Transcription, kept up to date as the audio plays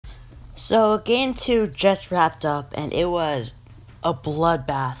So game two just wrapped up, and it was a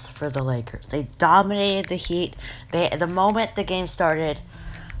bloodbath for the Lakers. They dominated the Heat. The moment the game started,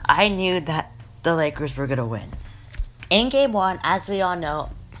 I knew that the Lakers were gonna win. In game one, as we all know,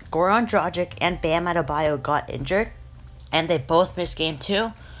 Goran Dragic and Bam Adebayo got injured, and they both missed game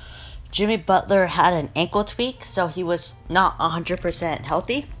two. Jimmy Butler had an ankle tweak, so he was not 100%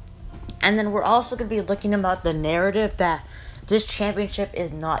 healthy. And then we're also going to be looking about the narrative that this championship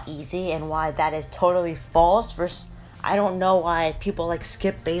is not easy and why that is totally false. I don't know why people like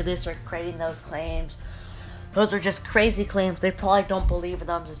Skip Bayless are creating those claims. Those are just crazy claims. They probably don't believe in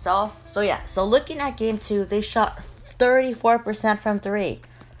them themselves. So looking at game two, they shot 34% from three.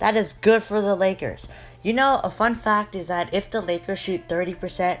 That is good for the Lakers. You know, a fun fact is that if the Lakers shoot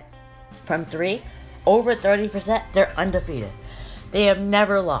 30% from three, over 30%, they're undefeated. They have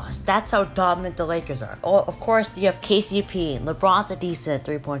never lost. That's how dominant the Lakers are. Oh, of course, you have KCP. LeBron's a decent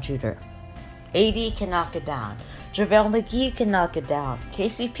three-point shooter. AD can knock it down. JaVale McGee can knock it down.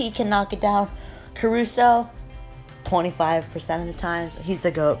 KCP can knock it down. Caruso, 25% of the times. He's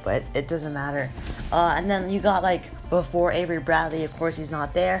the GOAT, but it doesn't matter. And then you got, before Avery Bradley, of course, he's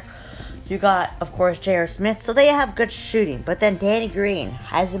not there. You got, of course, J.R. Smith. So they have good shooting. But then Danny Green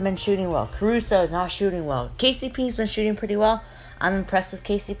hasn't been shooting well. Caruso is not shooting well. KCP's been shooting pretty well. I'm impressed with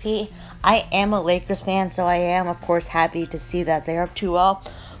KCP. I am a Lakers fan, so I am, of course, happy to see that they're up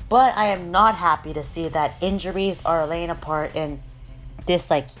 2-0. But I am not happy to see that injuries are laying apart in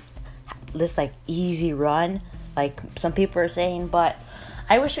this easy run, like some people are saying. But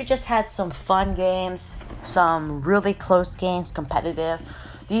I wish we just had some fun games, some really close games, competitive.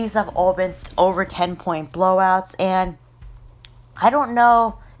 These have all been over 10-point blowouts, and I don't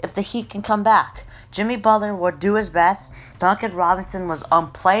know if the Heat can come back. Jimmy Butler will do his best. Duncan Robinson was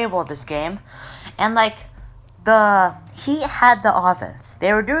unplayable this game. And, the Heat had the offense.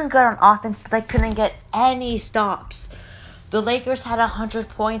 They were doing good on offense, but they couldn't get any stops. The Lakers had 100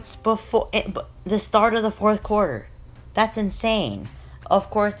 points before the start of the fourth quarter. That's insane. Of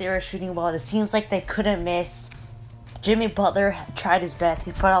course, they were shooting well. It seems like they couldn't miss. Jimmy Butler tried his best.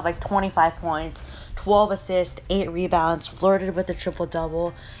 He put out 25 points, 12 assists, 8 rebounds, flirted with the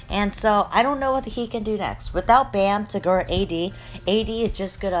triple-double. And so I don't know what the Heat can do next. Without Bam to guard AD is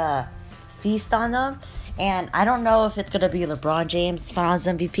just going to feast on them. And I don't know if it's going to be LeBron James, Finals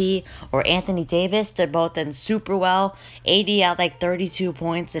MVP, or Anthony Davis. They're both in super well. AD had 32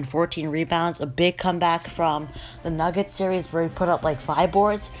 points and 14 rebounds. A big comeback from the Nuggets series where he put up 5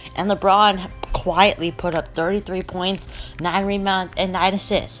 boards. And LeBron quietly put up 33 points, 9 rebounds, and 9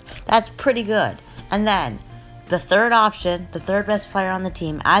 assists. That's pretty good. And then the third option, the third best player on the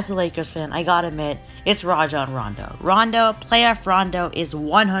team, as a Lakers fan, I gotta admit, it's Rajon Rondo. Playoff Rondo is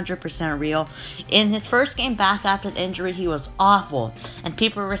 100% real. In his first game back after the injury, he was awful. And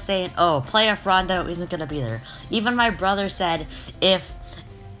people were saying, oh, playoff Rondo isn't going to be there. Even my brother said if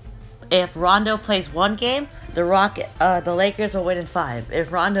Rondo plays one game, the Lakers will win in 5.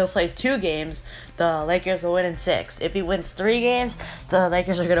 If Rondo plays 2 games, the Lakers will win in 6. If he wins 3 games, the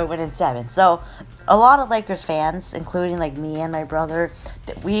Lakers are going to win in 7. So a lot of Lakers fans, including me and my brother,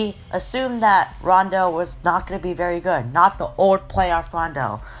 that we assumed that Rondo was not going to be very good. Not the old playoff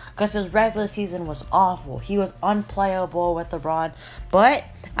Rondo. Because his regular season was awful. He was unplayable with LeBron. But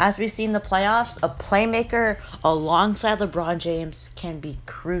as we've seen in the playoffs, a playmaker alongside LeBron James can be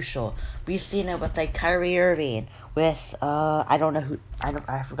crucial. We've seen it with Kyrie Irving, with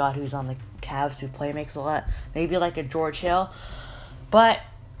I forgot who's on the Cavs who makes a lot. Maybe a George Hill. But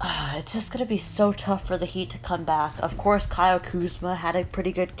it's just going to be so tough for the Heat to come back. Of course, Kyle Kuzma had a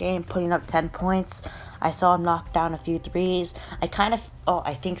pretty good game, putting up 10 points. I saw him knock down a few threes. I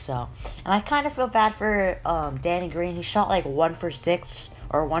think so. And I kind of feel bad for Danny Green. He shot 1 for 6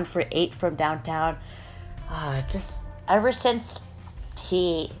 or 1 for 8 from downtown. Just ever since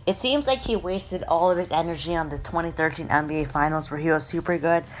it seems like he wasted all of his energy on the 2013 NBA Finals where he was super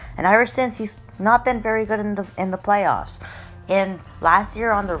good. And ever since, he's not been very good in the playoffs. And last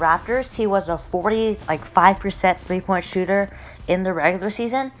year on the Raptors, he was a 5% three-point shooter in the regular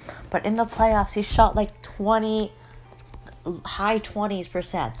season. But in the playoffs, he shot high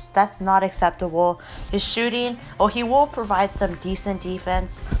 20s%. That's not acceptable. His shooting, he will provide some decent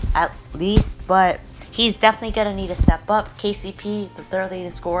defense at least, but he's definitely going to need to step up. KCP, the third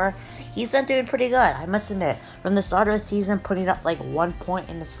leading scorer, he's been doing pretty good, I must admit. From the start of the season, putting up 1 point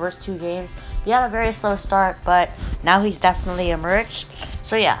in his first 2 games. He had a very slow start, but now he's definitely emerged.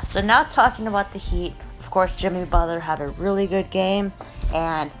 So now talking about the Heat, of course, Jimmy Butler had a really good game,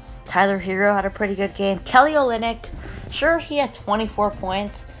 and Tyler Hero had a pretty good game. Kelly Olynyk, sure, he had 24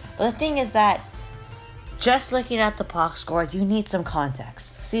 points, but the thing is that just looking at the box score, you need some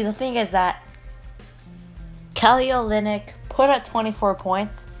context. See, the thing is that Kelly Olynyk put up 24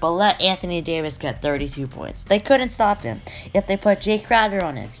 points, but let Anthony Davis get 32 points. They couldn't stop him. If they put Jay Crowder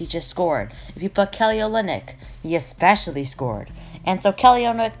on him, he just scored. If you put Kelly Olynyk, he especially scored. And so Kelly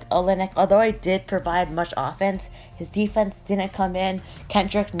Olynyk, although he did provide much offense, his defense didn't come in.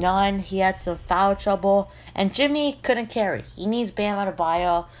 Kendrick, none. He had some foul trouble. And Jimmy couldn't carry. He needs Bam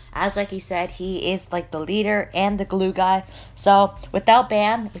Adebayo. As like he said, he is like the leader and the glue guy. So without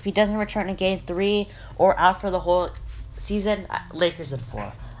Bam, if he doesn't return in game 3 or out for the whole season, Lakers in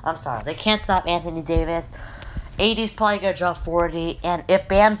 4. I'm sorry. They can't stop Anthony Davis. AD's probably going to drop 40. And if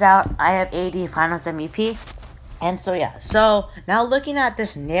Bam's out, I have AD Finals MVP. And so, yeah. So, now looking at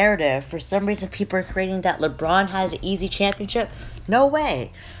this narrative, for some reason people are creating that LeBron has an easy championship. No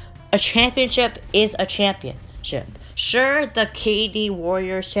way. A championship is a championship. Sure, the KD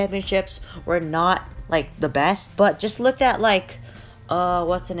Warriors championships were not, like, the best. But just look at, like,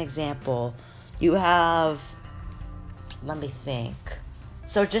 what's an example? You have, let me think.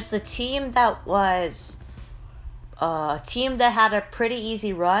 So, just the team that was, a team that had a pretty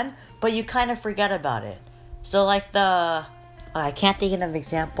easy run, but you kind of forget about it. So, like I can't think of an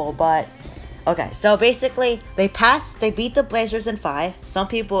example, but, okay, so basically, they beat the Blazers in 5. Some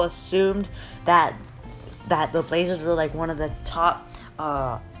people assumed that the Blazers were, like, one of the top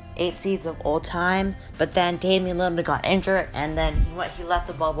 8 seeds of all time, but then Damian Lillard got injured, and then he left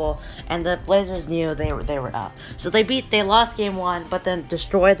the bubble, and the Blazers knew they were out. So they lost game 1, but then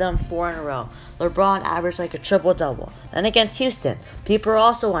destroyed them 4 in a row. LeBron averaged like a triple-double. Then against Houston, people are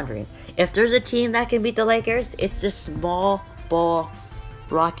also wondering, if there's a team that can beat the Lakers, it's the small ball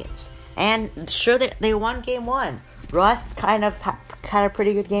Rockets. And sure, they won game 1. Russ kind of had a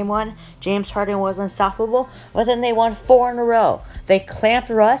pretty good game 1. James Harden was unstoppable, but then they won 4 in a row. They clamped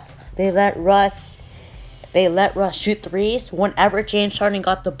Russ. They let Russ shoot threes. Whenever James Harden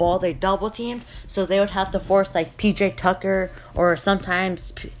got the ball, they double teamed, so they would have to force like PJ Tucker or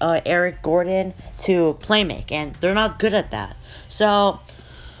sometimes Eric Gordon to play make, and they're not good at that. So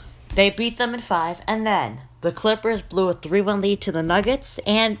they beat them in 5, and then the Clippers blew a 3-1 lead to the Nuggets,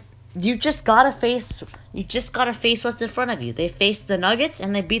 and you just gotta face what's in front of you. They faced the Nuggets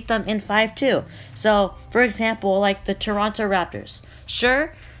and they beat them in 5 too. So, for example, like the Toronto Raptors.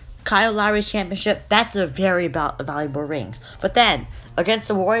 Sure, Kyle Lowry's championship, that's a very valuable ring. But then, against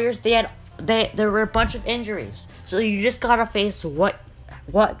the Warriors, there were a bunch of injuries. So you just gotta face what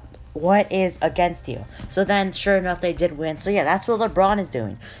is against you. So then, sure enough, they did win. So yeah, that's what LeBron is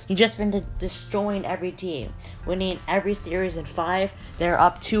doing. He's just been destroying every team, winning every series in 5. They're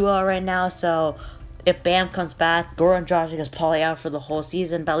up 2-0 right now. So if Bam comes back, Goran Dragic is probably out for the whole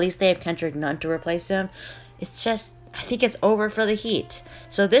season, but at least they have Kendrick Nunn to replace him. It's just, I think it's over for the Heat.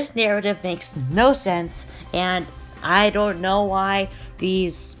 So this narrative makes no sense, and I don't know why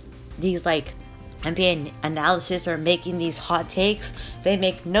these like NBA analysis are making these hot takes. They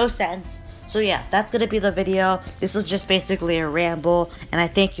make no sense. So yeah, that's going to be the video. This was just basically a ramble, and I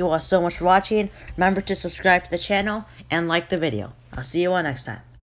thank you all so much for watching. Remember to subscribe to the channel and like the video. I'll see you all next time.